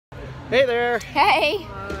Hey there. Hey.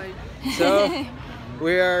 Hi. So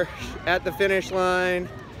we are at the finish line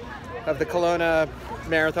of the Kelowna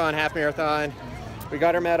marathon, half marathon. We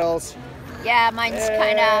got our medals. Yeah, mine's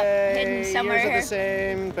kind of hidden somewhere Yours are here. the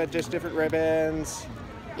same, but just different ribbons.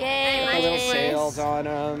 Yay. With little sails on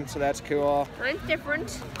them, so that's cool. Mine's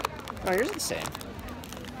different. Oh, yours is the same.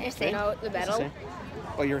 Here's the- No, the It's the medal. same.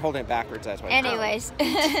 Well, you're holding it backwards, that's why. Anyways.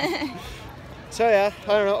 So yeah, I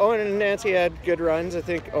don't know. Owen and Nancy had good runs. I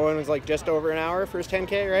think Owen was like just over an hour first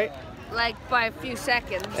 10K, right? Like by a few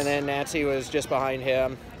seconds. And then Nancy was just behind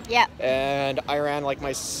him. Yep. And I ran like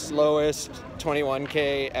my slowest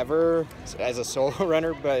 21K ever as a solo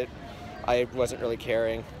runner, but I wasn't really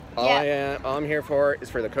caring. All I'm here for is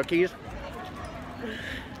for the cookies.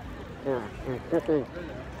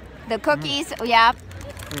 The cookies, yeah.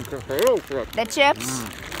 The chips,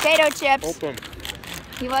 potato chips. Open.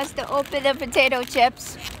 He wants to open the potato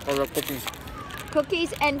chips. Oh, the cookies.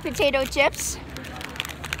 Cookies and potato chips.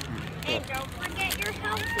 And don't forget your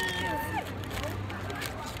healthies.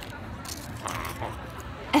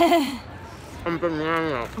 I'm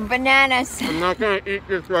banana. Bananas. I'm not gonna eat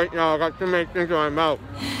this right now. I got too many things in my mouth.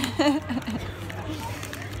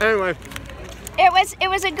 Anyway. It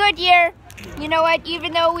was a good year. You know what?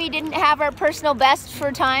 Even though we didn't have our personal best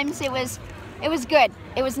for times, it was good.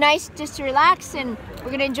 It was nice just to relax, and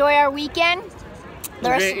we're gonna enjoy our weekend.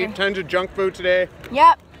 We're gonna eat tons of junk food today.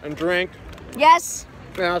 Yep. And drink. Yes.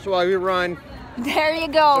 And that's why we run. There you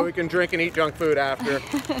go. So we can drink and eat junk food after.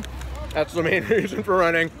 That's the main reason for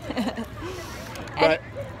running. But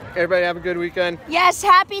everybody have a good weekend. Yes,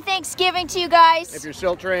 happy Thanksgiving to you guys. If you're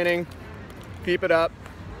still training, keep it up.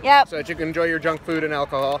 Yep. So that you can enjoy your junk food and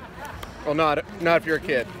alcohol. Well, not if you're a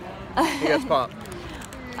kid. He gets popped.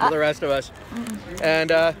 For the rest of us. And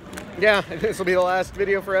yeah, this will be the last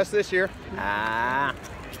video for us this year. All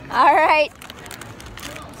right.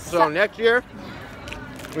 So next year,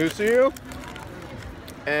 we'll see you.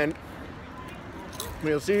 And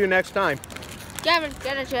we'll see you next time. Gavin,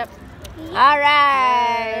 get a chip. All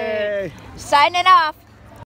right. Yay. Signing off.